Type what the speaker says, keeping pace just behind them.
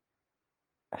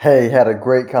Hey, had a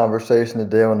great conversation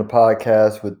today on the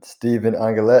podcast with Stephen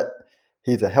Angelet.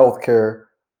 He's a healthcare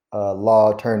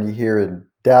law attorney here in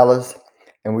Dallas,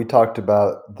 and we talked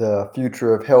about the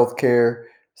future of healthcare,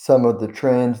 some of the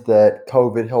trends that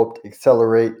COVID helped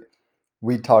accelerate.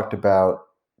 We talked about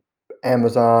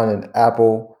Amazon and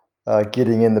Apple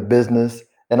getting in the business,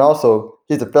 and also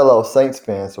he's a fellow Saints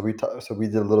fan, so we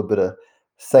did a little bit of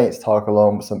Saints talk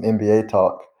along with some NBA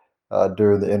talk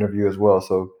during the interview as well.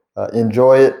 So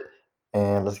enjoy it,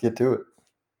 and let's get to it.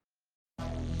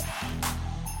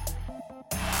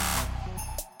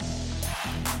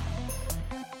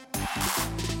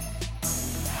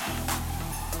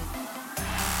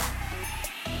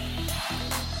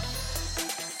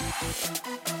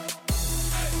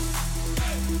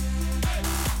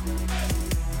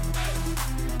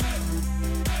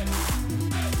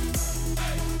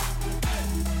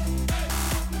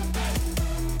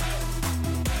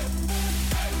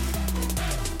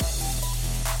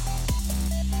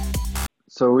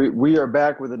 So we are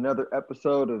back with another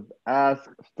episode of Ask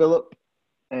Philip,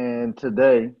 and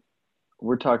today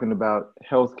we're talking about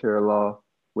healthcare law,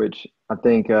 which I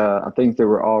think there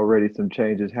were already some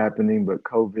changes happening, but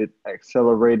COVID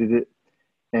accelerated it.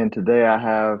 And today I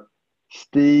have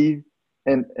Steve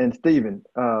and Steven.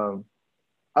 I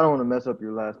don't want to mess up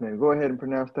your last name. Go ahead and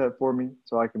pronounce that for me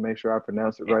so I can make sure I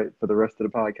pronounce it right for the rest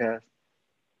of the podcast.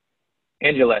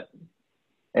 Angelette.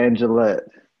 Angelette.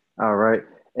 All right.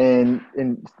 And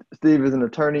Steve is an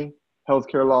attorney,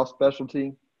 healthcare law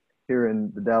specialty here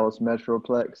in the Dallas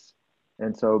Metroplex.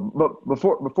 And so, but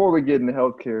before we get into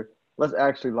healthcare, let's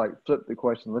actually like flip the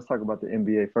question. Let's talk about the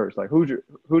NBA first. Like, who do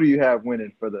you have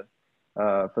winning for the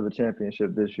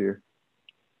championship this year?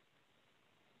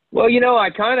 Well, I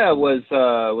kind of was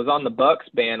on the Bucks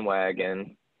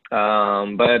bandwagon,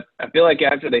 but I feel like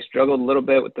after they struggled a little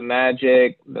bit with the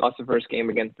Magic, they lost the first game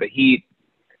against the Heat.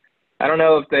 I don't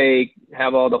know if they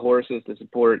have all the horses to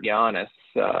support Giannis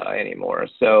anymore.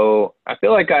 So I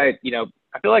feel like I'm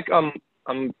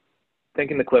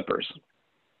thinking the Clippers.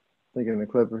 Thinking the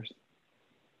Clippers.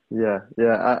 Yeah,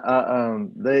 yeah.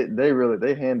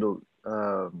 They handled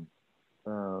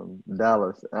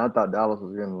Dallas. And I thought Dallas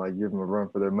was gonna like give them a run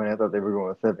for their money. I thought they were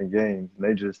going 7 games. And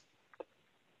they just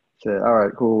said, "All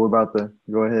right, cool. We're about to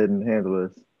go ahead and handle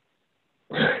this."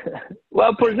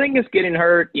 Well, Porzingis getting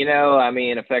hurt,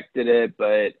 affected it,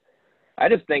 but I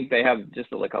just think they have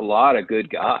just like a lot of good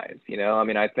guys.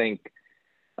 I think,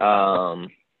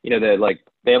 that like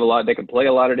they have a lot. They can play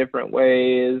a lot of different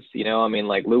ways.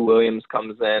 Like Lou Williams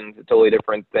comes in, it's a totally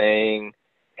different thing.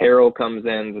 Harrell comes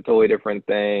in, it's a totally different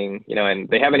thing. And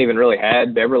they haven't even really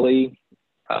had Beverly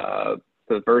for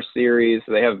the first series.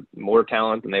 So they have more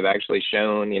talent than they've actually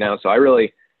shown. So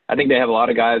I think they have a lot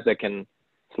of guys that can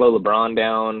slow LeBron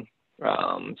down.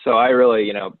 So I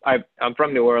really, I'm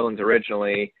from New Orleans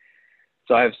originally,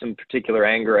 so I have some particular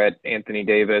anger at Anthony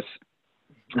Davis.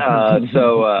 And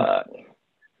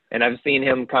I've seen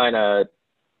him kind of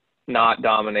not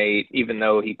dominate, even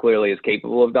though he clearly is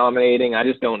capable of dominating. I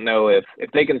just don't know if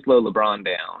they can slow LeBron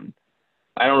down.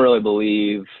 I don't really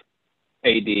believe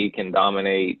AD can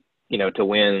dominate, to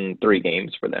win 3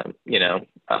 games for them,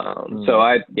 So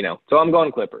I'm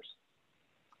going Clippers.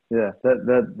 Yeah,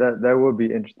 that would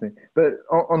be interesting. But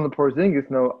on the Porzingis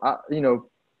note,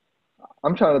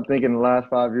 I'm trying to think in the last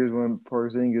 5 years when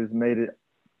Porzingis made it,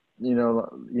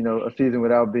 a season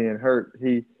without being hurt.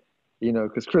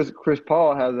 Because Chris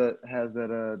Paul has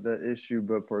that issue,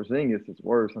 but Porzingis is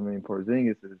worse. I mean,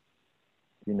 Porzingis is,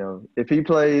 if he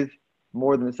plays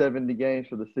more than 70 games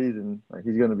for the season, like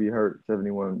he's going to be hurt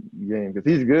 71 games because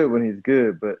he's good when he's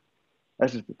good, but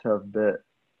that's just a tough bet.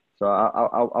 So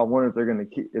I wonder if they're going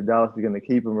to if Dallas is going to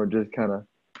keep him or just kind of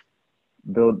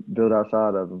build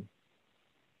outside of him.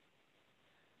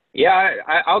 Yeah,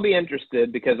 I'll be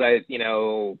interested because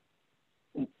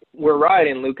we're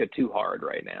riding Luka too hard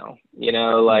right now.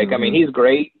 He's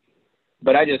great,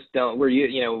 but I just don't.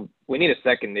 We need a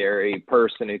secondary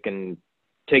person who can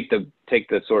take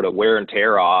the sort of wear and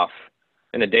tear off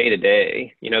in the day to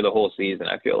day. The whole season.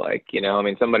 I feel like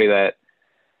somebody that.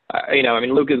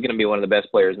 Luka's going to be one of the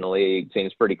best players in the league.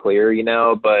 Seems pretty clear,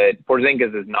 but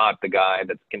Porzingis is not the guy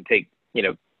that can take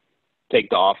the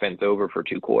offense over for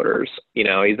 2 quarters. He's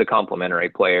a complimentary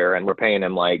player, and we're paying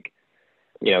him like,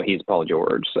 he's Paul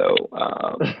George. So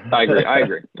I agree. I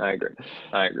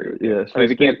agree with you. Yeah. If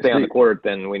he can't stay on the court,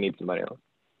 then we need somebody else.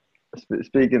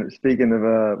 Speaking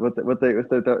of what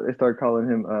they start calling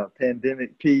him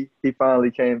Pandemic P, he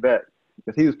finally came back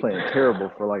because he was playing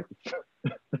terrible for like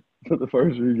for the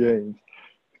first few games.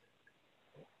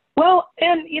 Well,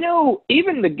 and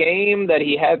even the game that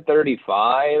he had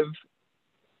 35,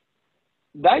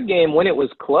 that game, when it was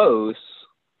close,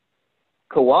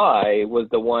 Kawhi was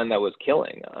the one that was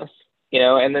killing us,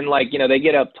 and then like, they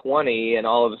get up 20 and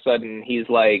all of a sudden he's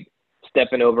like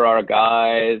stepping over our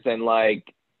guys and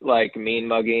like mean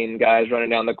mugging guys running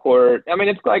down the court. I mean,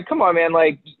 it's like, come on, man,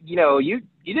 like, you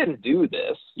didn't do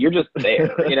this. You're just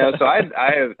there, so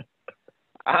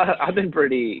I've been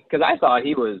pretty, because I thought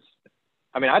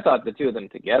I thought the two of them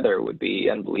together would be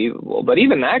unbelievable. But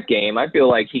even that game, I feel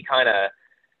like he kind of,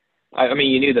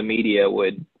 you knew the media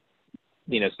would,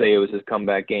 say it was his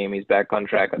comeback game. He's back on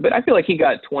track. But I feel like he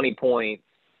got 20 points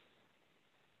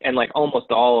and like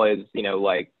almost all his,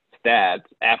 like stats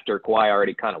after Kawhi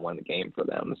already kind of won the game for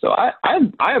them. So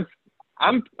I'm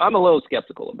a little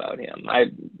skeptical about him.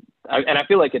 And I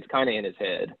feel like it's kind of in his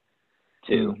head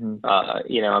too. Mm-hmm. I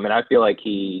feel like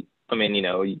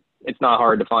it's not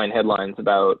hard to find headlines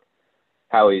about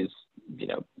how he's,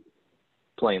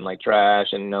 playing like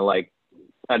trash and,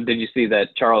 did you see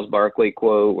that Charles Barkley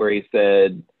quote where he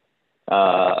said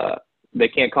they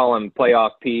can't call him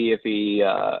playoff P if he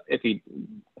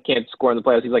can't score in the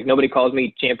playoffs? He's like, nobody calls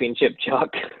me championship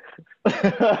Chuck. I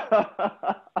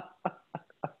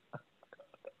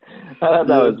thought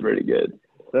that was pretty good.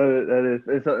 That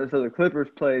is. So the Clippers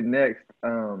played next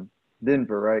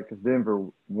Denver, right? Because Denver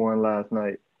won last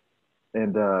night.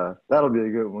 And that'll be a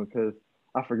good one because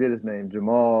I forget his name,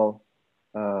 Jamal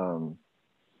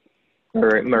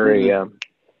Murray, yeah.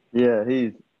 Yeah, I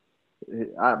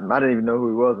didn't even know who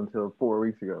he was until 4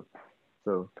 weeks ago.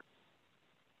 So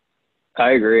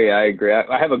I agree. I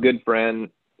have a good friend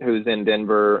who's in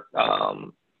Denver,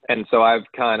 and so I've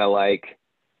kind of like,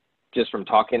 just from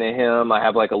talking to him, I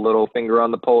have like a little finger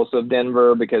on the pulse of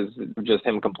Denver because just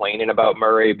him complaining about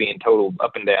Murray being total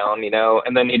up and down,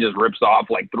 and then he just rips off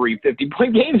like 3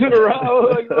 50-point games in a row.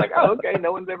 It's like, oh, okay,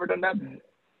 no one's ever done that.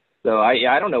 So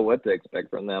I don't know what to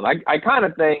expect from them. I kind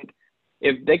of think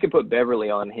if they could put Beverly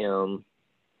on him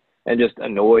and just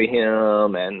annoy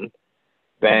him and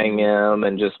bang him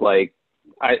and just like,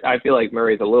 I feel like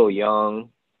Murray's a little young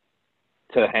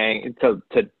to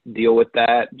deal with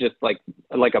that. Just like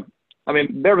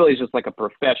Beverly's just like a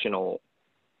professional,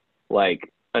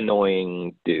 like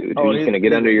annoying dude who's just gonna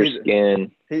get under your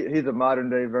skin. He's a modern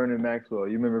day Vernon Maxwell.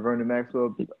 You remember Vernon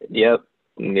Maxwell? Yep.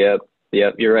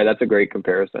 You're right. That's a great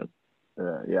comparison.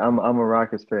 Yeah. I'm a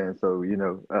Rockets fan, so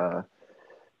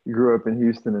grew up in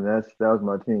Houston, and that was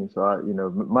my team. So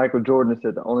Michael Jordan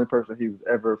said the only person he was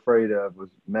ever afraid of was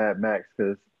Mad Max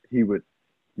because he would,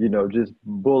 just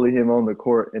bully him on the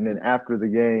court, and then after the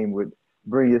game would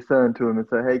bring his son to him and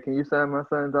say, "Hey, can you sign my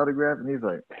son's autograph?" And he's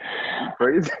like, "You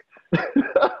crazy?"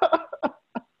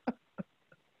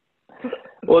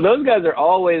 Well, those guys are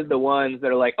always the ones that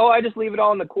are like, "Oh, I just leave it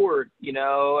all on the court,"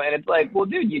 and it's like, well,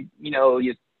 dude, you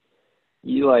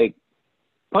like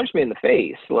punch me in the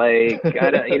face, like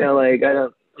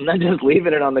I'm not just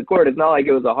leaving it on the court. It's not like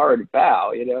it was a hard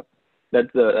foul,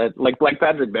 That's like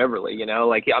Patrick Beverly,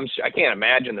 like I can't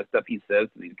imagine the stuff he says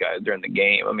to these guys during the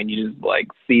game. You just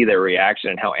like see their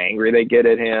reaction and how angry they get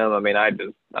at him.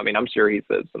 I'm sure he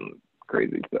says some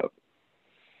crazy stuff.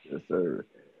 Yes, sir.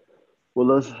 Well,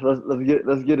 let's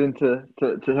get into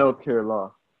healthcare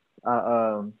law.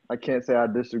 I can't say I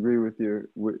disagree with your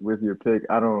pick.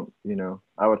 I don't,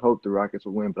 I would hope the Rockets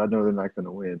will win, but I know they're not going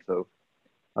to win. So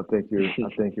I think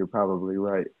you're probably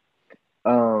right.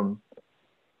 How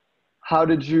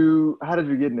did you get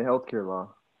into healthcare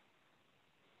law?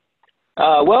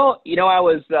 Well, I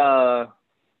was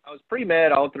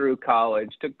pre-med all through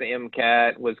college, took the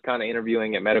MCAT, was kind of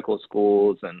interviewing at medical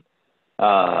schools. And,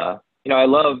 I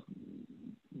love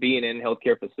being in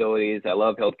healthcare facilities. I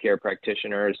love healthcare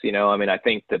practitioners. I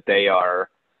think that they are,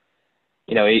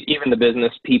 even the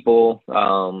business people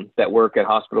that work at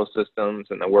hospital systems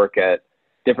and that work at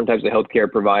different types of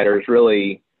healthcare providers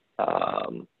really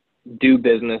do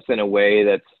business in a way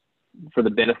that's for the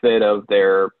benefit of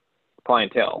their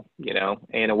clientele,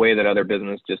 in a way that other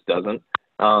business just doesn't.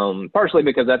 Partially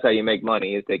because that's how you make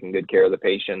money, is taking good care of the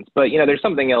patients. But, there's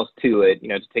something else to it,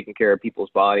 just taking care of people's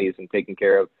bodies and taking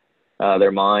care of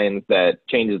their minds that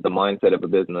changes the mindset of a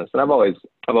business. And I've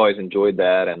always enjoyed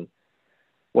that. And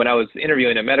when I was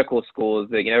interviewing at medical schools,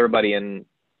 everybody in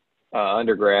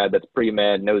undergrad that's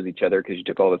pre-med knows each other because you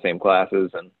took all the same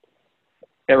classes, and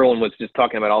everyone was just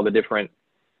talking about all the different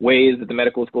ways that the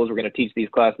medical schools were going to teach these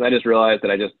classes. And I just realized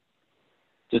that I just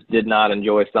did not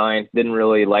enjoy science, didn't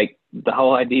really like the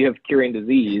whole idea of curing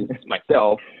disease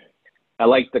myself. I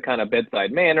liked the kind of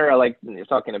bedside manner. I liked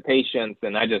talking to patients,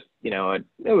 and I just, it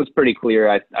was pretty clear.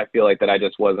 I feel like that I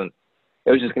just wasn't,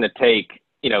 it was just going to take,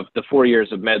 the 4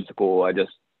 years of med school. I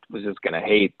just was just going to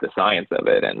hate the science of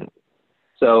it. And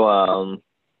so,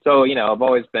 I've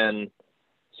always been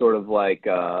sort of like,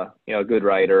 you know, a good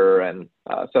writer. And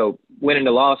so went into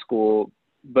law school,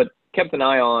 but kept an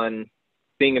eye on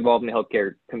being involved in the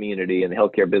healthcare community and the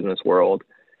healthcare business world.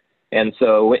 And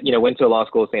so, you know, went to law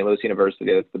school at St. Louis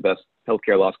University. It's the best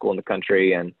healthcare law school in the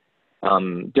country. And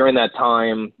during that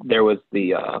time, there was the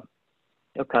you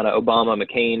know, kind of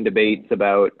Obama-McCain debates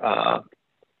about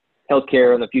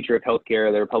healthcare and the future of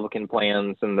healthcare, the Republican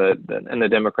plans and the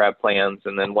Democrat plans.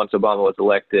 And then once Obama was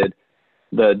elected,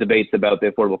 the debates about the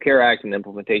Affordable Care Act and the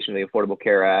implementation of the Affordable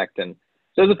Care Act. And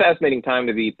so it was a fascinating time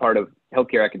to be part of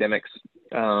healthcare academics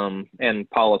and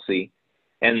policy.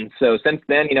 And so since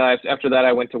then, you know, after that,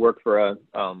 I went to work for a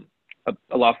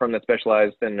law firm that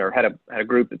specialized in, or had a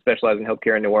group that specialized in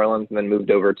healthcare in New Orleans, and then moved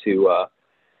over to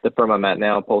the firm I'm at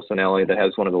now, Polson-Ellie, that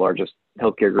has one of the largest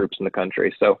healthcare groups in the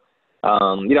country. So,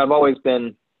 you know, I've always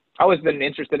been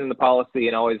interested in the policy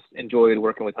and always enjoyed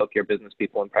working with healthcare business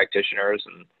people and practitioners.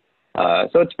 And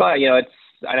so it's fun, you know,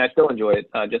 and I still enjoy it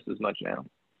just as much now.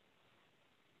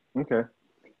 Okay.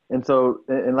 And so,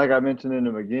 and like I mentioned in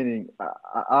the beginning,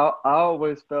 I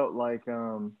always felt like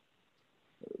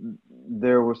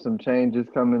there were some changes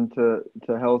coming to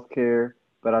healthcare,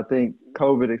 but I think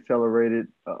COVID accelerated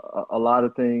a lot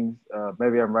of things.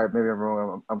 Maybe I'm right, maybe I'm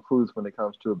wrong. I'm clueless when it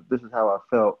comes to it, but this is how I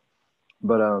felt.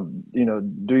 But you know,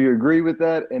 do you agree with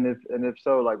that? And if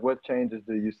so, like, what changes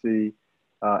do you see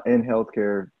in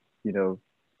healthcare, you know,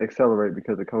 accelerate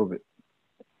because of COVID?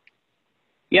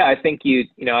 Yeah, I think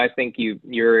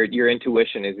your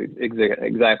intuition is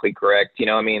exactly correct. You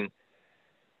know, I mean,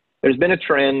 there's been a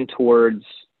trend towards,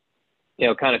 you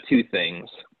know, kind of two things.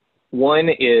 One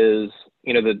is,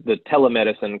 you know, the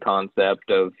telemedicine concept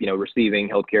of, you know, receiving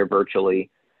healthcare virtually.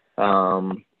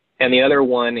 And the other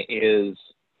one is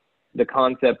the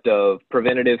concept of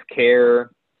preventative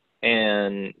care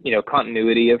and, you know,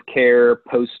 continuity of care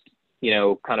post, you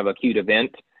know, kind of acute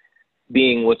event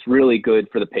being what's really good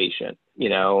for the patient, you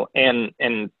know, and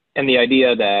the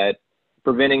idea that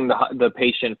preventing the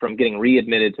patient from getting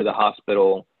readmitted to the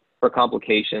hospital for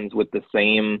complications with the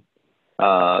same,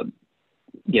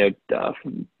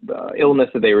 illness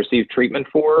that they received treatment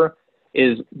for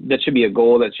that should be a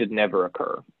goal that should never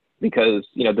occur. Because,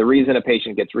 you know, the reason a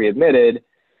patient gets readmitted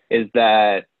is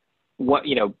that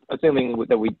assuming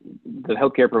that the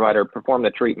healthcare provider performed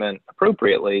the treatment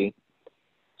appropriately,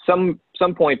 some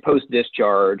point post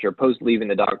discharge or post leaving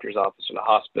the doctor's office or the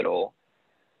hospital,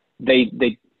 they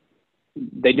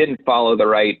didn't follow the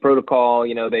right protocol.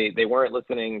 You know, they weren't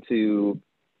listening to,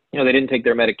 you know, they didn't take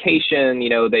their medication. You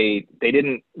know, they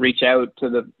didn't reach out to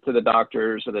the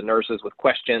doctors or the nurses with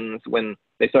questions when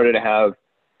they started to have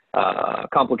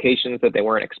complications that they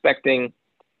weren't expecting.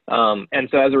 And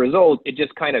so as a result, it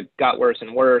just kind of got worse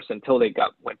and worse until they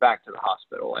went back to the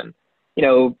hospital. And, you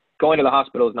know, going to the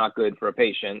hospital is not good for a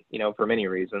patient, you know, for many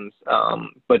reasons.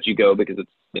 But you go because it's,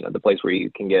 you know, the place where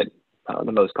you can get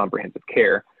the most comprehensive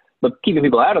care. But keeping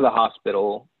people out of the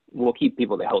hospital will keep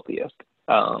people the healthiest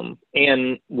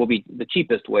and will be the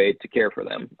cheapest way to care for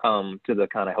them to the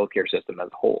kind of healthcare system as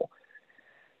a whole.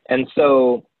 And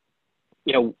so,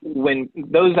 you know, when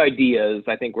those ideas,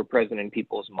 I think, were present in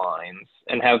people's minds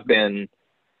and have been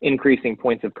increasing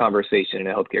points of conversation in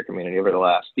the healthcare community over the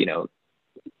last,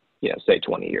 say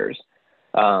 20 years.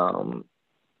 And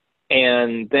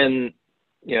then,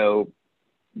 you know,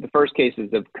 the first cases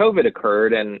of COVID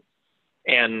occurred, and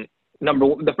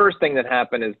the first thing that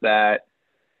happened is that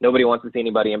nobody wants to see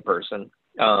anybody in person,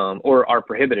 or are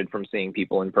prohibited from seeing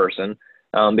people in person,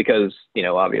 because, you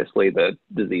know, obviously the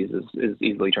disease is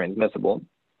easily transmissible.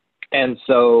 And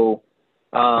so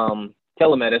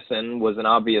telemedicine was an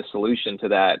obvious solution to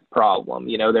that problem.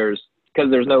 You know, because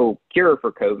there's no cure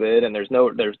for COVID and there's no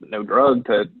drug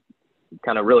to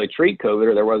kind of really treat COVID,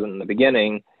 or there wasn't in the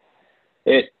beginning.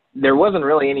 There wasn't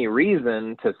really any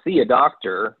reason to see a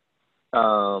doctor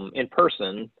in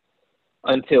person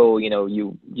until, you know,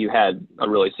 you had a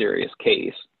really serious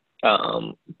case.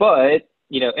 But,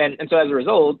 you know, and so as a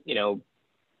result, you know,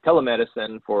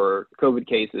 telemedicine for COVID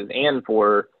cases and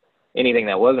for anything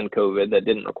that wasn't COVID that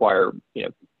didn't require, you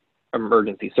know,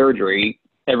 emergency surgery,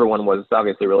 everyone was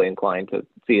obviously really inclined to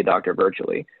see a doctor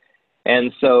virtually.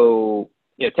 And so,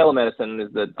 you know, telemedicine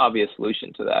is the obvious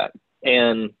solution to that.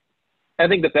 And I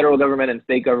think the federal government and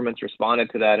state governments responded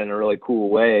to that in a really cool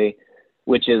way,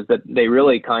 which is that they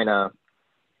really kind of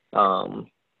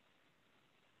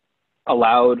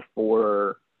allowed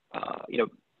for,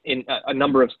 in a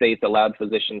number of states allowed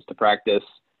physicians to practice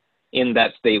in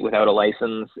that state without a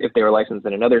license. If they were licensed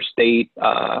in another state,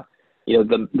 the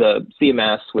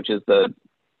CMS, which is the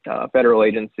federal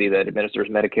agency that administers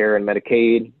Medicare and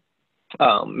Medicaid.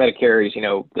 Medicare is, you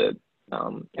know, the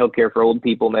healthcare for old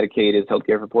people. Medicaid is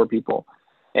healthcare for poor people.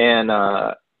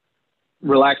 and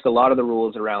relaxed a lot of the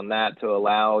rules around that to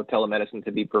allow telemedicine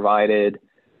to be provided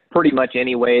pretty much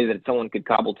any way that someone could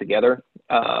cobble together,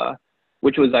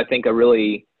 which was, I think, a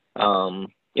really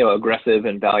aggressive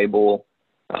and valuable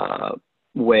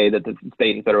way that the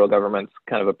state and federal governments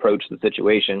kind of approach the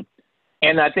situation.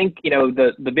 And I think,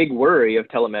 the big worry of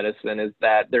telemedicine is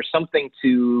that there's something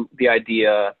to the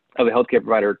idea of a healthcare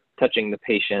provider touching the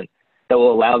patient that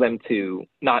will allow them to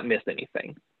not miss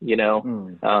anything,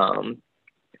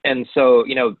 and so,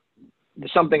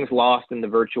 something's lost in the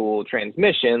virtual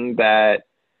transmission that,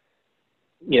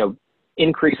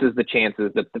 increases the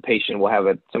chances that the patient will have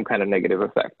some kind of negative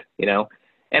effect, and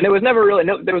there was never really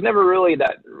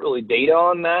data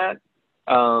on that.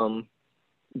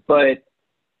 But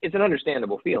it's an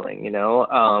understandable feeling,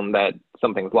 that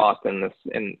something's lost in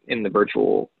the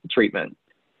virtual treatment.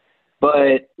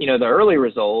 But, the early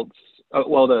results,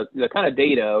 the kind of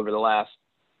data over the last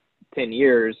 10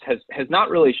 years has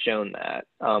not really shown that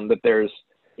there's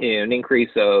an increase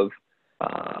of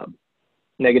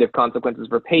negative consequences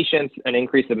for patients, an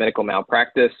increase of medical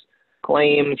malpractice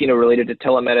claims, related to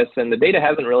telemedicine. The data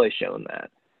hasn't really shown that.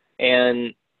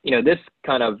 And, this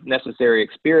kind of necessary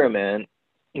experiment,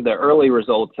 the early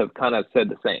results have kind of said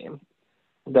the same,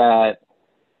 that,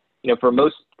 for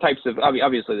most types of,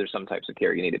 obviously there's some types of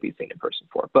care you need to be seen in person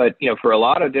for, but, for a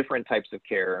lot of different types of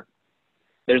care,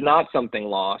 there's not something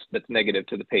lost that's negative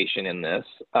to the patient in this,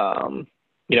 from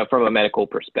a medical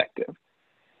perspective.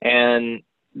 And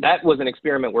that was an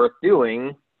experiment worth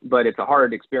doing, but it's a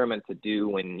hard experiment to do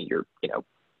when you're,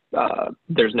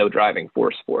 there's no driving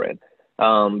force for it.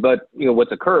 But,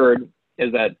 what's occurred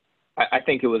is that I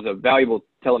think it was a valuable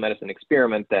telemedicine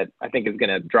experiment that I think is going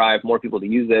to drive more people to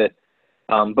use it,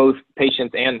 both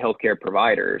patients and healthcare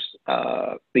providers,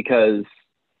 because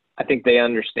I think they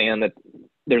understand that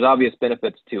there's obvious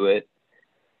benefits to it,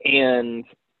 and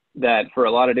that for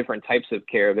a lot of different types of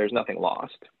care, there's nothing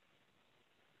lost.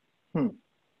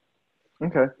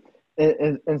 Okay.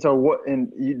 And so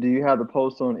do you have the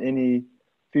pulse on any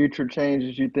future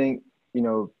changes you think,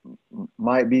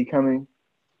 might be coming?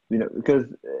 Because,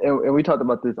 and we talked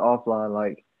about this offline,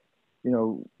 like,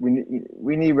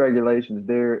 we need regulations.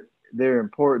 They're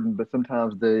important, but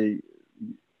sometimes they,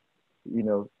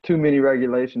 too many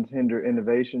regulations hinder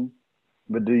innovation.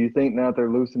 But do you think now that they're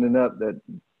loosening up that,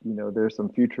 there's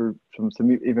some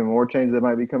even more changes that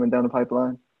might be coming down the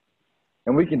pipeline?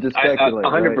 And we can just speculate,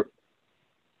 100%. Right?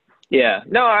 Yeah.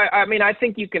 No, I mean, I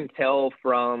think you can tell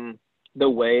from the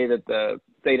way that the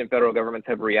state and federal governments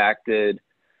have reacted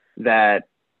that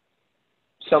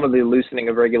some of the loosening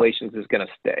of regulations is going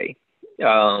to stay.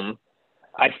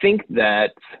 I think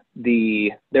that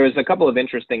there was a couple of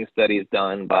interesting studies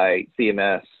done by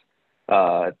CMS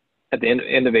at the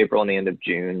end of April and the end of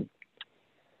June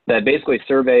that basically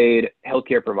surveyed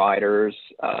healthcare providers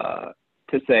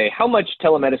to say, how much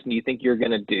telemedicine do you think you're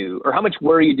going to do, or how much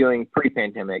were you doing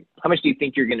pre-pandemic? How much do you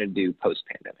think you're going to do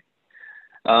post-pandemic?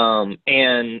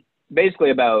 And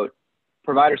basically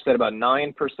providers said about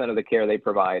 9% of the care they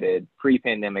provided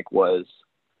pre-pandemic was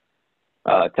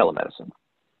telemedicine.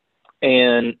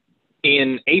 And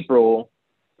in April,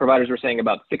 providers were saying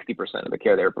about 60% of the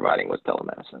care they were providing was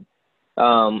telemedicine.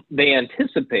 They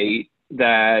anticipate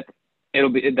that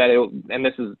and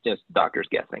this is just doctors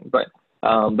guessing, but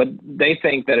they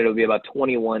think that it'll be about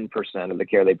 21% of the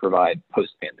care they provide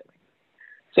post-pandemic.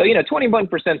 So,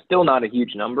 21% is still not a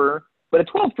huge number, but a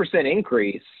 12%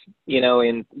 increase,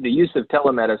 in the use of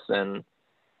telemedicine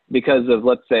because of,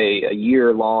 let's say, a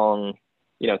year-long,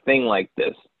 thing like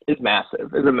this is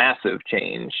massive. It's a massive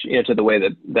change, to the way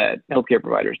that healthcare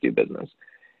providers do business.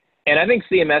 And I think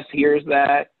CMS hears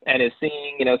that and is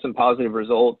seeing, some positive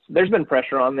results. There's been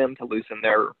pressure on them to loosen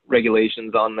their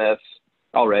regulations on this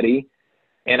already.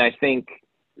 And I think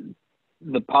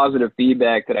the positive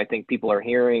feedback that I think people are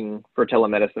hearing for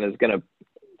telemedicine is going to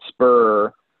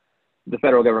spur the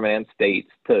federal government and states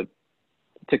to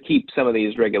keep some of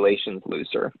these regulations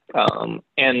looser.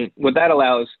 And what that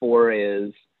allows for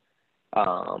is,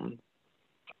 number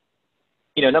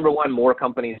one, more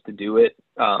companies to do it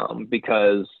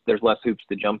because there's less hoops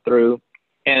to jump through.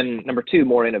 And number two,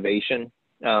 more innovation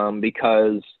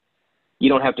because you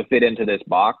don't have to fit into this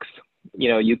box.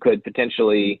 You could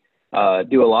potentially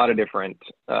do a lot of different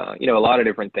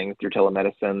things through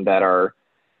telemedicine that are,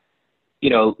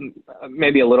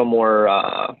 maybe a little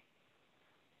more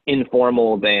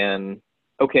informal than,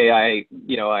 okay, I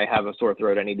have a sore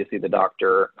throat, I need to see the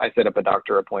doctor. I set up a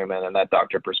doctor appointment and that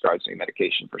doctor prescribes me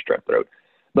medication for strep throat.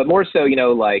 But more so,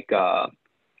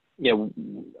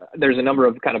 there's a number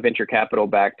of kind of venture capital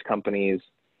backed companies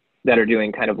that are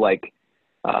doing kind of like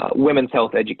women's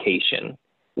health education.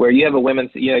 where you have a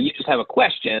women's, you just have a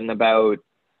question about,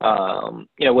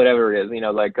 whatever it is,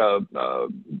 like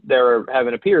they're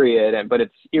having a period, but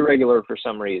it's irregular for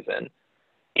some reason,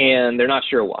 and they're not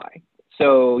sure why.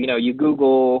 So, you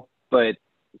Google, but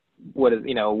what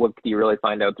do you really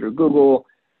find out through Google?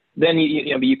 Then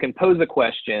you can pose a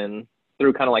question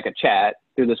through kind of like a chat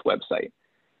through this website,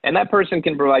 and that person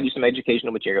can provide you some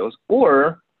educational materials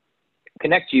or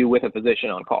connect you with a physician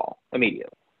on call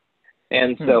immediately.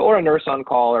 And so, or a nurse on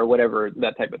call or whatever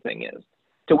that type of thing is,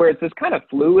 to where it's this kind of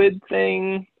fluid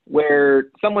thing where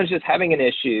someone's just having an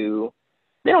issue.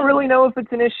 They don't really know if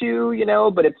it's an issue,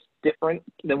 but it's different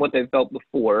than what they've felt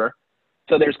before.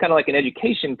 So there's kind of like an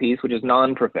education piece, which is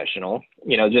non-professional,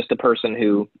 just a person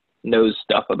who knows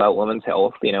stuff about women's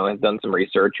health, has done some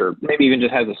research, or maybe even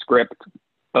just has a script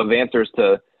of answers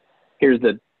to, here's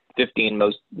the 15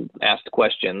 most asked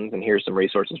questions, and here's some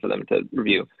resources for them to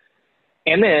review.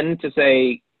 And then to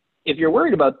say, if you're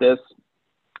worried about this,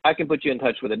 I can put you in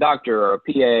touch with a doctor or a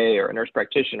PA or a nurse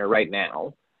practitioner right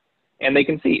now, and they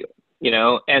can see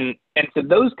you, and so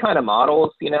those kind of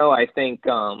models, I think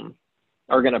are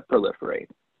going to proliferate.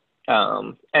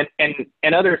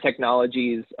 And other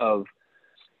technologies of,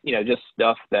 just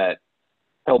stuff that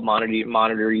help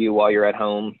monitor you while you're at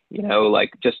home,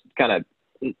 like just kind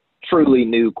of truly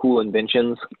new, cool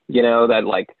inventions, that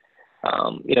like,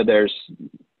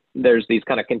 there's these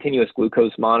kind of continuous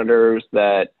glucose monitors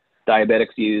that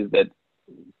diabetics use that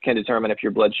can determine if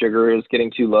your blood sugar is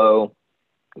getting too low.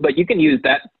 But you can use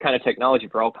that kind of technology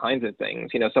for all kinds of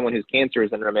things. Someone whose cancer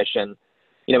is in remission,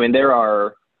 there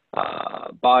are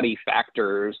body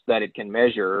factors that it can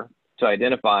measure to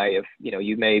identify if,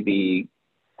 you may be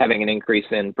having an increase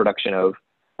in production of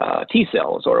T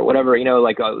cells or whatever,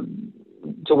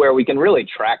 to where we can really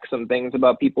track some things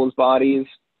about people's bodies.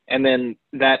 And then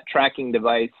that tracking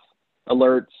device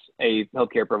alerts a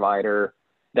healthcare provider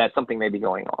that something may be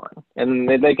going on. And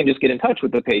they can just get in touch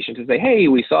with the patient and say, hey,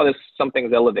 we saw this,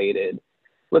 something's elevated.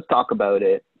 Let's talk about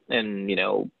it and,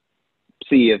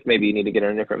 see if maybe you need to get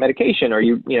on a different medication or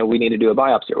we need to do a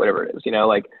biopsy or whatever it is,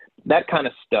 like that kind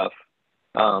of stuff.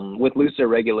 With looser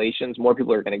regulations, more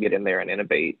people are going to get in there and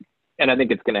innovate. And I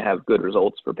think it's going to have good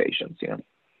results for patients,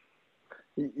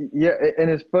 Yeah, and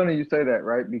it's funny you say that,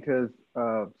 right? Because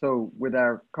so with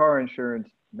our car insurance,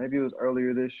 maybe it was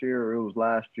earlier this year or it was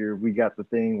last year, we got the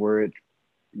thing where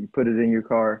you put it in your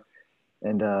car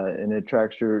and it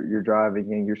tracks your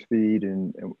driving and your speed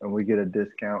and we get a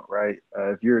discount, right?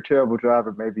 If you're a terrible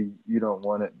driver, maybe you don't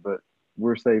want it, but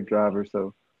we're safe drivers,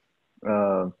 so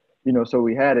so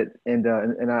we had it, and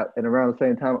around the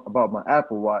same time I bought my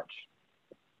Apple Watch,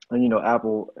 and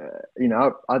Apple,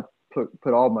 I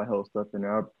put all my health stuff in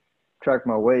there. I track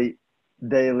my weight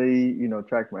daily,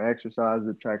 track my exercise,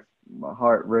 it tracks my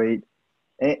heart rate,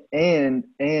 and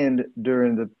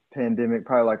during the pandemic,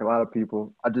 probably like a lot of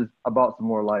people, I bought some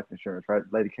more life insurance, right?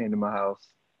 The lady came to my house,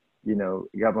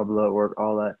 got my blood work,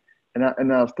 all that, and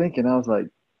I was thinking, I was like,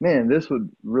 man, this would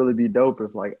really be dope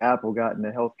if like Apple got in the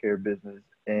healthcare business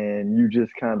and you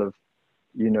just kind of,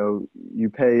 you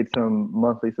paid some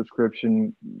monthly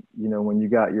subscription, when you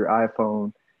got your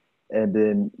iPhone, and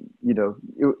then,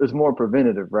 it was more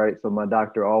preventative, right? So my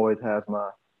doctor always has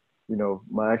my,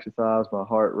 my exercise, my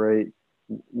heart rate,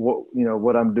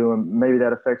 what I'm doing. Maybe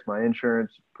that affects my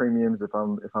insurance premiums. If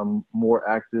I'm more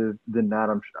active than that,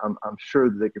 I'm sure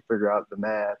that they could figure out the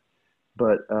math.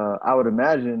 But I would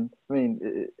imagine, I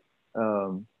mean,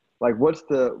 like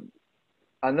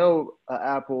I know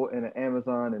Apple and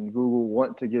Amazon and Google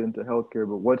want to get into healthcare,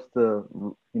 but what's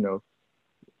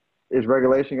is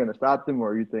regulation going to stop them,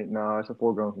 or you think, no, it's a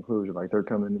foregone conclusion, like they're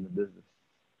coming into business?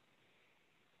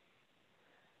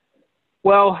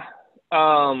 Well,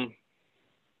 that's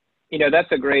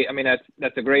a great,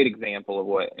 that's a great example of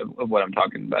what I'm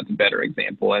talking about. It's a better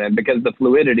example. And because the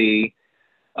fluidity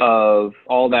of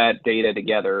all that data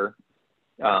together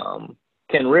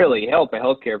can really help a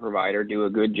healthcare provider do a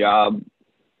good job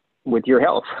with your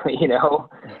health,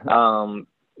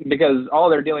 because all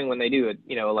they're doing when they do it,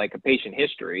 like a patient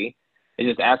history, is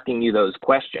just asking you those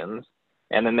questions,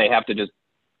 and then they have to just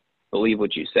believe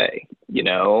what you say,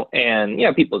 and,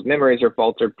 people's memories are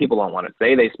faltered. People don't want to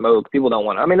say they smoke. People don't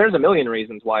want to, there's a million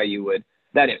reasons why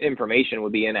that information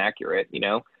would be inaccurate,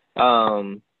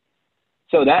 so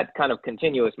that kind of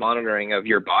continuous monitoring of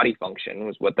your body function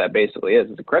was what that basically is.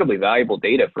 It's incredibly valuable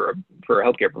data for a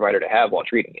healthcare provider to have while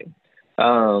treating you.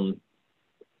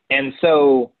 And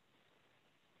so,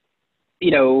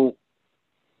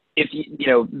 if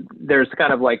there's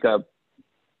kind of like a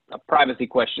privacy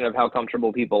question of how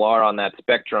comfortable people are on that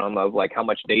spectrum of like how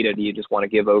much data do you just want to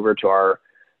give over to our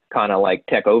kind of like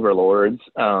tech overlords.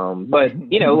 But,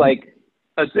 like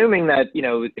assuming that, you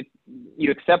know, if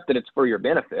you accept that it's for your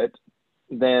benefit,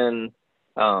 then,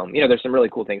 you know, there's some really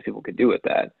cool things people could do with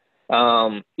that.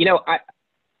 You know,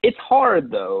 it's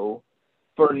hard though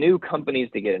for new companies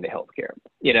to get into healthcare,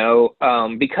 you know,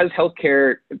 because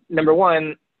healthcare, number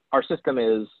one, our system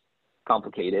is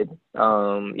complicated.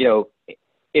 You know,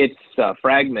 it's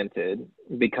fragmented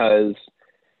because,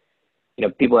 you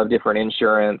know, people have different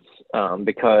insurance,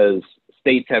 because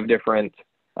states have different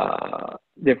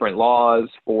laws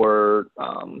for,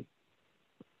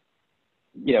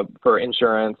 you know, for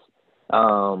insurance.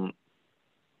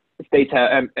 States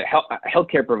have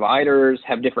healthcare providers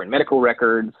have different medical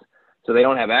records, so they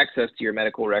don't have access to your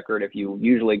medical record if you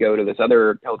usually go to this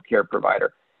other healthcare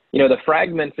provider. You know, the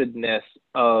fragmentedness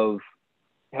of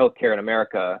healthcare in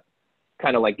America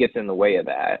kind of like gets in the way of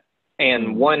that.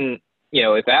 And one, you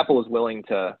know, if Apple is willing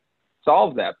to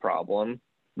solve that problem,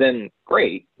 then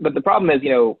great. But the problem is, you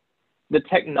know, the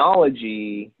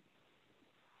technology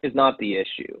is not the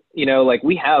issue. You know, like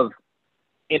we have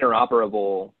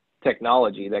interoperable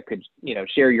technology that could, you know,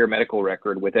 share your medical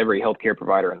record with every healthcare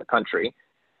provider in the country.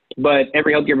 But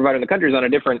every healthcare provider in the country is on a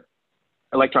different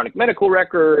electronic medical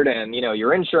record, and, you know,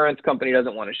 your insurance company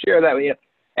doesn't want to share that with you.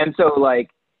 And so, like,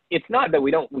 it's not that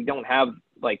we don't have,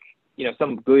 like, you know,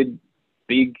 some good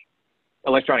big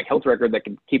electronic health record that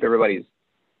can keep everybody's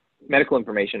medical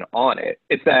information on it.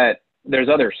 It's that there's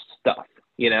other stuff,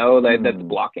 you know, that's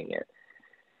blocking it.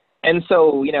 And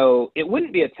so, you know, it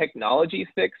wouldn't be a technology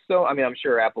fix. So, I mean, I'm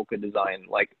sure Apple could design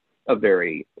like a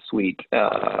very sweet,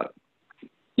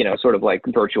 you know, sort of like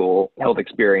virtual health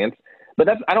experience. But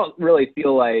I don't really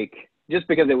feel like just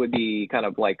because it would be kind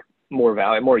of like more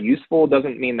more useful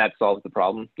doesn't mean that solves the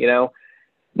problem. You know,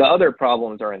 the other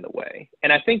problems are in the way.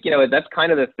 And I think, you know, that's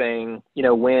kind of the thing, you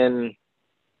know, when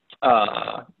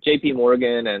JP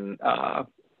Morgan and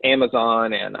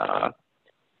Amazon and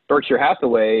Berkshire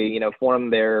Hathaway, you know,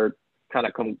 formed their kind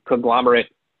of conglomerate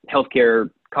healthcare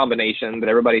combination that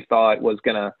everybody thought was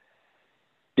going to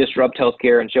disrupt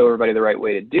healthcare and show everybody the right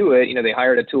way to do it. You know, they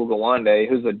hired Atul Gawande,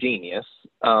 who's a genius,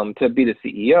 to be the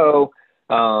CEO.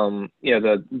 You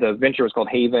know, the venture was called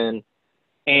Haven.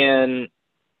 And,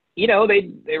 you know,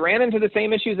 they ran into the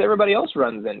same issues everybody else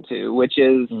runs into, which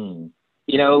is,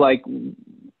 you know, like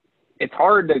it's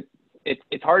hard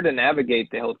to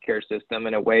navigate the healthcare system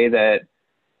in a way that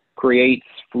creates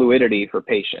fluidity for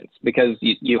patients, because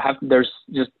there's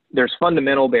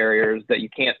fundamental barriers that you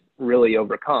can't really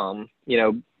overcome, you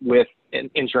know, with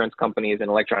insurance companies and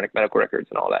electronic medical records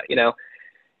and all that, you know.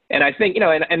 And I think, you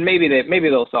know, and maybe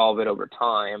they'll solve it over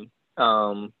time.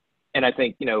 And I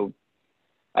think, you know,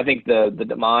 I think the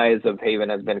demise of Haven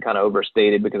has been kind of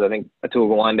overstated, because I think Atul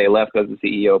Gawande left as the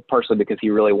CEO partially because he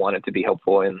really wanted to be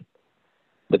helpful in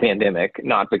the pandemic,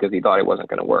 not because he thought it wasn't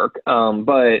going to work.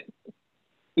 But,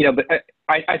 you know, but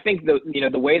I think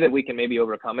the way that we can maybe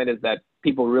overcome it is that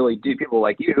people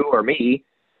like you or me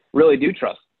really do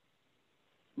trust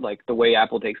like the way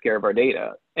Apple takes care of our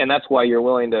data. And that's why you're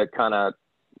willing to kind of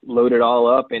load it all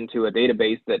up into a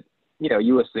database that, you know,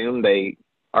 you assume they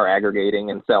are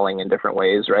aggregating and selling in different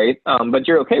ways, right? But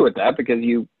you're okay with that because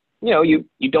you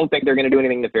don't think they're going to do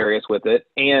anything nefarious with it,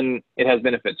 and it has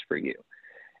benefits for you.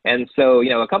 And so, you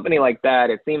know, a company like that,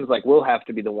 it seems like we'll have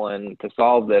to be the one to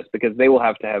solve this, because they will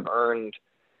have to have earned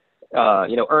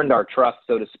our trust,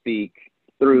 so to speak,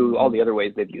 through all the other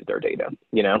ways they've used our data,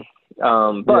 you know.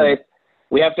 But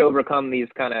we have to overcome these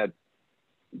kind of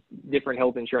different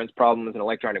health insurance problems and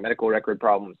electronic medical record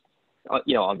problems,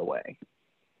 you know, on the way.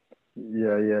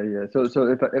 Yeah. So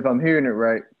if I'm hearing it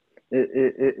right,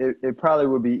 it probably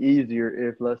would be easier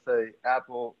if, let's say,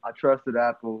 I trusted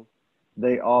Apple,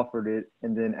 they offered it,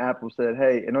 and then Apple said,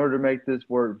 hey, in order to make this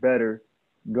work better,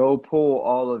 go pull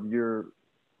all of your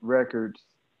records.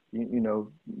 You know,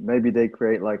 maybe they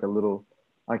create like a little,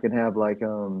 I can have like,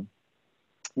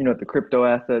 you know, the crypto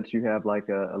assets, you have like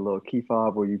a little key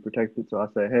fob where you protect it. So I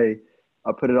say, hey,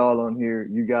 I'll put it all on here.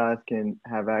 You guys can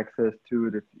have access to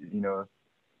it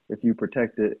if you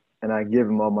protect it, and I give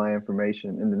them all my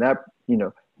information. And then that, you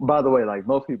know, by the way, like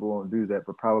most people won't do that,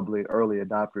 but probably early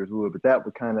adopters would, but that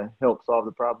would kind of help solve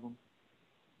the problem.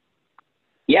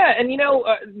 Yeah. And, you know,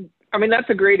 I mean, that's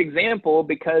a great example,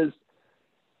 because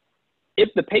if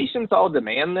the patients all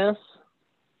demand this,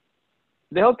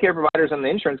 the healthcare providers and the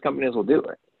insurance companies will do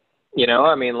it. You know,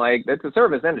 I mean, like, it's a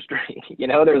service industry. You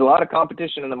know, there's a lot of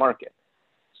competition in the market.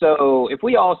 So if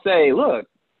we all say, look,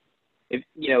 if,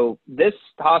 you know, this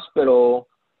hospital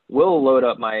will load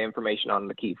up my information on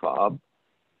the key fob,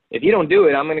 if you don't do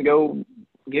it, I'm going to go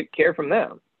get care from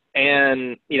them.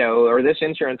 And, you know, or this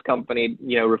insurance company,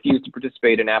 you know, refused to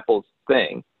participate in Apple's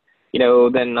thing, you know,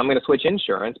 then I'm going to switch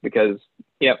insurance, because,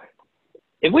 you know,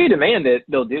 if we demand it,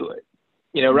 they'll do it.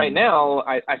 You know, right Mm. now,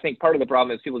 I think part of the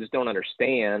problem is people just don't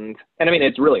understand. And I mean,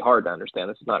 it's really hard to understand.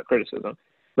 This is not a criticism,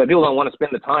 but people don't want to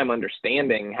spend the time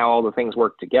understanding how all the things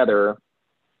work together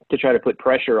to try to put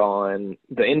pressure on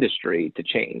the industry to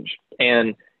change.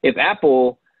 And if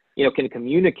Apple, you know, can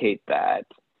communicate that,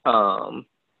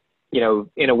 you know,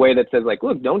 in a way that says like,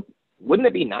 look, wouldn't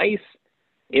it be nice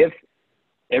if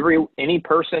any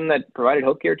person that provided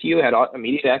healthcare to you had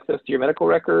immediate access to your medical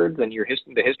records and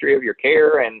the history of your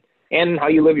care and how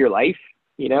you live your life,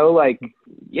 you know, like,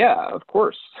 yeah, of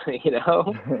course, you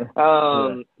know?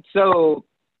 Yeah. So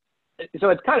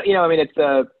it's kind of, you know, I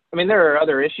mean, there are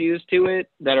other issues to it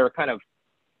that are kind of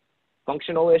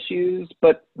functional issues,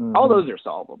 but all those are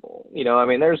solvable. You know, I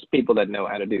mean, there's people that know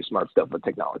how to do smart stuff with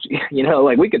technology, you know,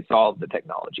 like we could solve the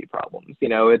technology problems, you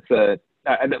know,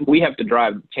 we have to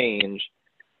drive change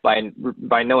by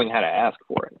knowing how to ask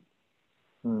for it.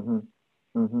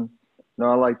 No,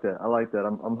 I like that.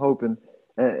 I'm hoping,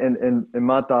 and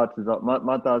my thoughts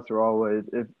are always,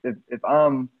 if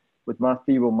I'm with my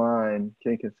feeble mind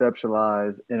can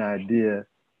conceptualize an idea,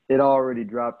 it already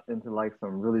dropped into like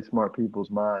some really smart people's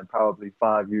mind probably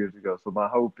 5 years ago. So my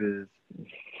hope is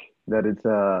that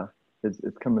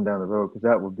it's coming down the road, because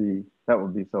that would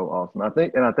be so awesome. I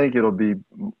think it'll be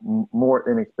more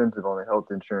inexpensive on the health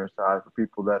insurance side for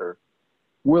people that are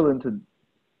willing to,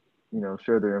 you know,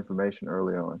 share their information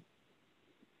early on.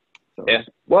 So. Yeah.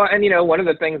 Well, and you know, one of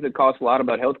the things that costs a lot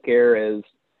about healthcare is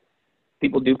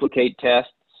people duplicate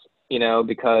tests, you know,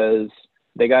 because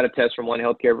they got a test from one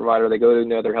healthcare provider, they go to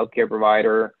another healthcare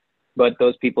provider, but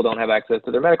those people don't have access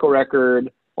to their medical record,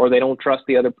 or they don't trust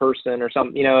the other person or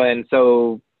something, you know, and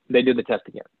so they do the test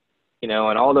again, you know,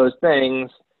 and all those things,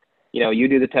 you know, you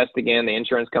do the test again, the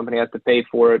insurance company has to pay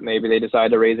for it. Maybe they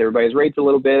decide to raise everybody's rates a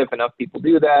little bit. If enough people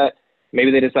do that,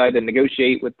 maybe they decide to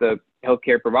negotiate with the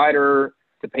healthcare provider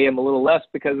to pay them a little less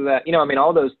because of that. You know, I mean,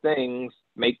 all those things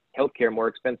make healthcare more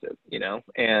expensive, you know,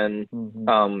 and, you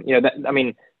know,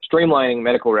 streamlining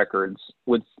medical records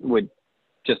would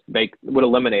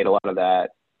eliminate a lot of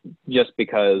that, just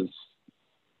because,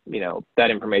 you know, that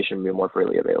information would be more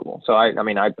freely available. So I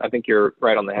think you're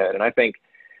right on the head. And I think,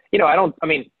 you know,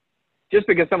 just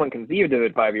because someone conceived of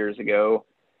it 5 years ago,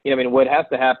 you know, I mean, what has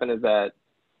to happen is that,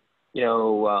 you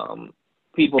know,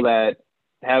 people that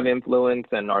have influence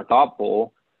and are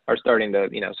thoughtful are starting to,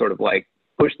 you know, sort of like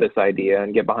push this idea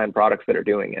and get behind products that are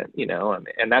doing it, you know,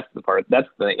 and that's the part,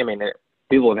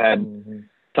 people have had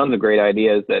tons of great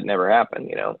ideas that never happened,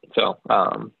 you know, so,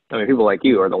 people like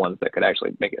you are the ones that could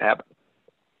actually make it happen.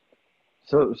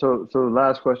 So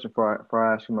last question before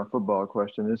I ask you my football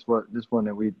question. This one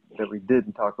that we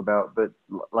didn't talk about, but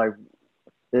like,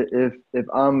 if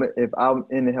I'm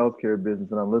in the healthcare business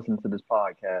and I'm listening to this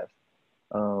podcast,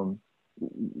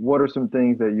 what are some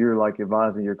things that you're like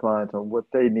advising your clients on what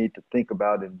they need to think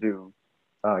about and do,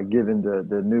 given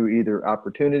the new either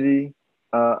opportunity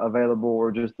available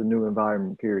or just the new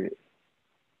environment, period?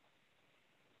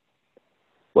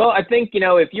 Well, I think, you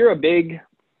know, if you're a big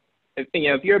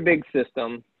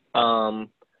system,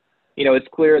 you know, it's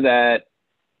clear that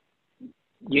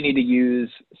you need to use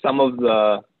some of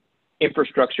the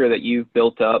infrastructure that you've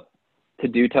built up to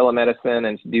do telemedicine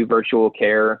and to do virtual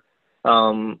care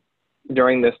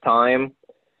during this time.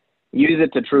 Use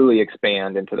it to truly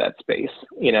expand into that space,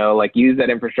 you know, like use that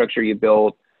infrastructure you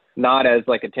built not as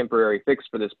like a temporary fix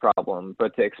for this problem,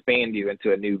 but to expand you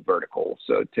into a new vertical.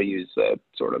 So to use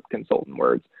sort of consultant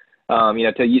words, you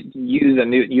know, to use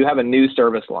you have a new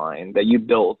service line that you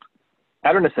built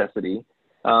out of necessity,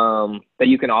 that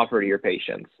you can offer to your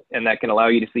patients, and that can allow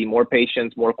you to see more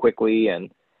patients more quickly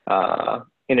and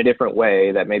in a different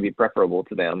way that may be preferable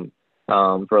to them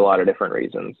for a lot of different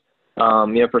reasons. You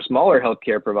know, for smaller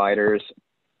healthcare providers,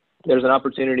 there's an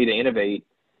opportunity to innovate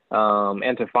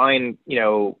and to find, you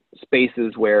know,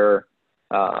 spaces where,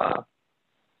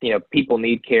 you know, people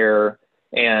need care,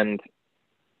 and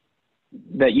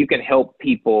that you can help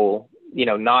people, you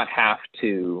know, not have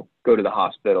to go to the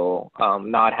hospital,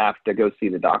 not have to go see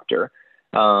the doctor.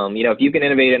 You know, if you can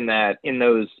innovate in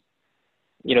those,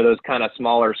 you know, those kind of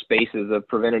smaller spaces of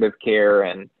preventative care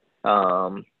and,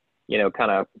 you know,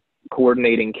 kind of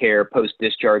coordinating care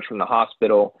post-discharge from the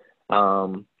hospital, you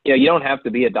know, you don't have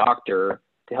to be a doctor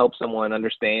to help someone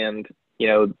understand, you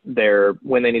know,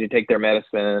 when they need to take their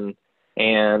medicine,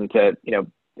 and to, you know,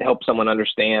 help someone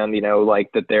understand, you know, like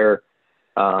that their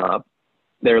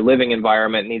living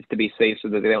environment needs to be safe so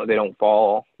that they don't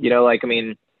fall. You know, like, I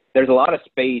mean, there's a lot of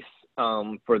space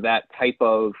for that type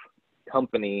of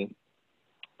company.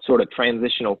 Sort of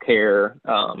transitional care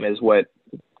is what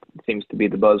seems to be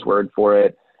the buzzword for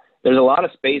it. There's a lot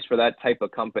of space for that type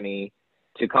of company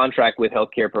to contract with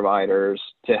healthcare providers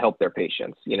to help their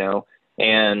patients, you know,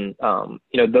 and,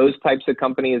 you know, those types of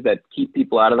companies that keep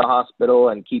people out of the hospital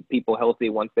and keep people healthy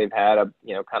once they've had a,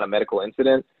 you know, kind of medical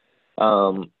incident,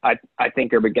 I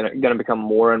think are going to become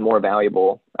more and more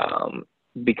valuable,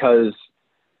 because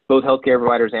both healthcare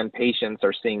providers and patients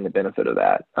are seeing the benefit of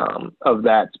that,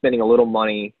 spending a little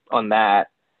money on that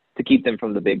to keep them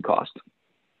from the big cost.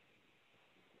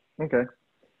 Okay.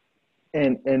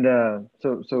 And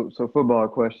so football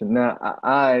question. Now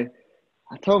I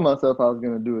told myself I was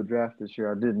going to do a draft this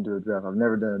year. I didn't do a draft. I've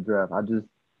never done a draft.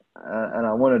 And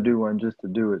I want to do one just to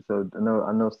do it. So I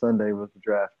know Sunday was the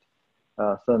draft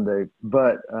Sunday,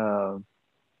 but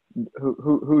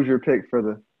who's your pick for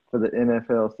the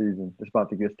NFL season? It's about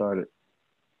to get started.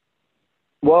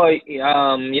 Well, you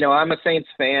know, I'm a Saints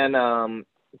fan,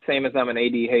 same as I'm an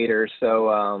AD hater.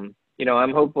 So, you know,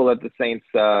 I'm hopeful that the Saints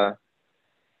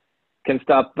can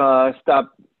stop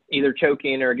either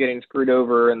choking or getting screwed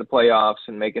over in the playoffs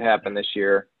and make it happen this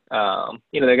year.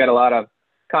 You know, they got a lot of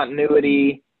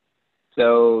continuity,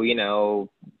 so, you know,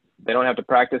 they don't have to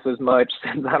practice as much,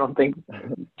 since I don't think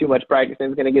too much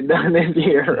practicing is going to get done this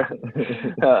year.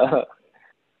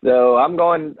 So I'm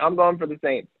going for the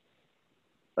Saints.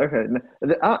 Okay,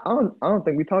 I don't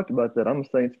think we talked about that. I'm a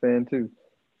Saints fan too.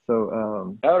 So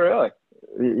oh really?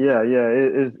 Yeah.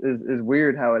 It's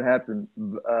weird how it happened.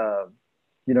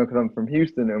 You know, because I'm from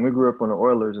Houston and we grew up on the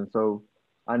Oilers, and so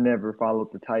I never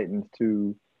followed the Titans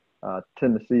to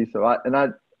Tennessee. So I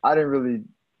didn't really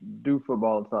do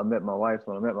football until I met my wife.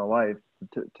 So when I met my wife,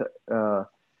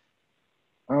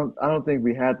 I don't think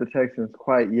we had the Texans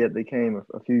quite yet. They came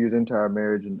a few years into our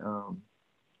marriage, and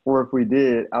or if we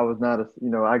did, I was not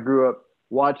I grew up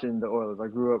watching the Oilers. I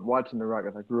grew up watching the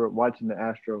Rockets. I grew up watching the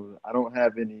Astros. I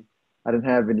didn't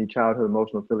have any childhood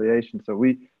emotional affiliation. So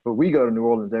we go to New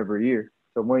Orleans every year.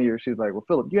 So one year she was like, "Well,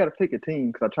 Philip, you got to pick a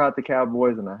team," because I tried the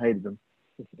Cowboys and I hated them.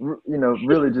 You know,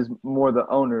 really just more the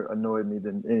owner annoyed me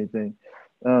than anything.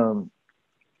 And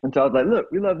so I was like,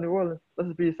 "Look, we love New Orleans. Let's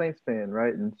just be a Saints fan,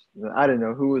 right?" And I didn't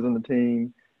know who was on the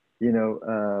team, you know,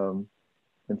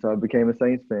 and so I became a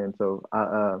Saints fan. So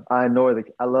I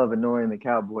love annoying the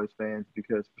Cowboys fans,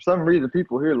 because for some reason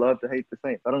people here love to hate the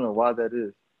Saints. I don't know why that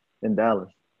is in Dallas.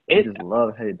 They just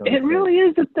love hate. It really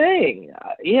is the thing.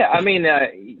 Yeah, I mean,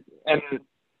 and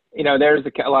you know, there's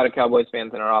a lot of Cowboys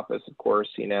fans in our office, of course,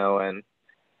 you know, and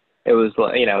it was,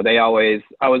 you know,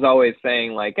 I was always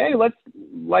saying like, hey, let's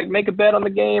like make a bet on the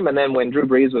game. And then when Drew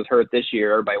Brees was hurt this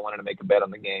year, everybody wanted to make a bet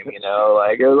on the game, you know,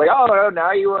 like it was like, oh,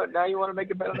 now you want to make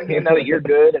a bet on the game now that you're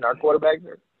good and our quarterbacks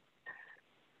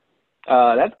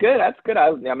are. That's good. That's good.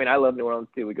 I mean, I love New Orleans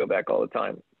too. We go back all the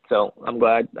time. So I'm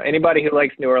glad anybody who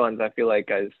likes New Orleans, I feel like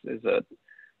is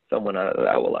someone that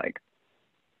I will like.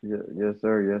 Yeah, yes,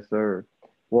 sir. Yes, sir.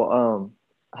 Well,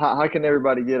 how can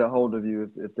everybody get a hold of you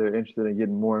if they're interested in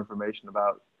getting more information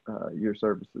about your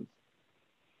services?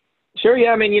 Sure.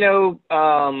 Yeah. I mean, you know,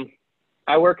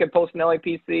 I work at Polsinelli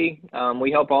PC.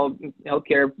 We help all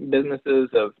healthcare businesses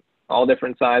of all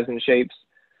different sizes and shapes.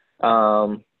 You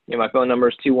know, my phone number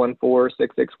is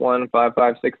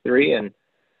 214-661-5563. And,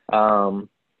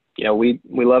 you know, we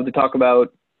love to talk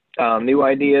about new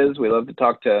ideas. We love to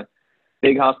talk to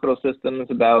big hospital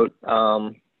systems about,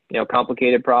 you know,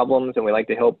 complicated problems, and we like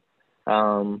to help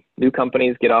new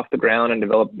companies get off the ground and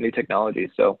develop new technologies.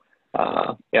 So,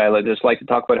 yeah, I just like to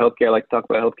talk about healthcare. I like to talk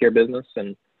about healthcare business,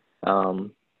 and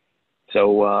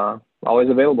so always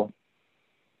available.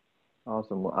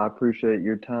 Awesome. Well, I appreciate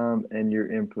your time and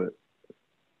your input.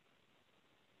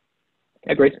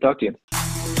 Yeah, great to talk to you.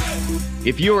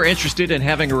 If you are interested in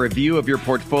having a review of your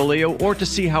portfolio or to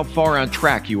see how far on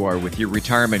track you are with your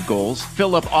retirement goals,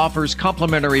 Philip offers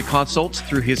complimentary consults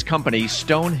through his company,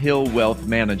 Stonehill Wealth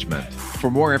Management.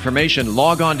 For more information,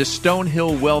 log on to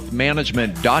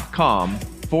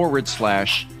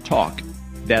stonehillwealthmanagement.com/talk.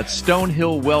 That's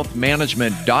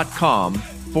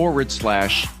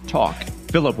stonehillwealthmanagement.com/talk.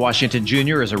 Philip Washington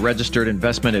Jr. is a registered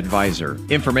investment advisor.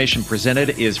 Information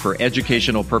presented is for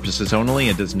educational purposes only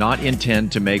and does not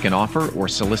intend to make an offer or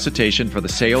solicitation for the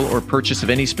sale or purchase of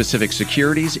any specific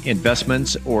securities,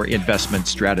 investments, or investment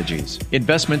strategies.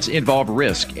 Investments involve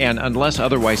risk and, unless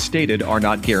otherwise stated, are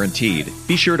not guaranteed.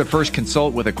 Be sure to first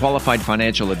consult with a qualified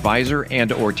financial advisor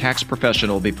and/or tax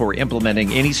professional before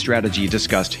implementing any strategy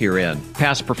discussed herein.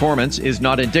 Past performance is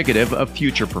not indicative of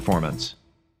future performance.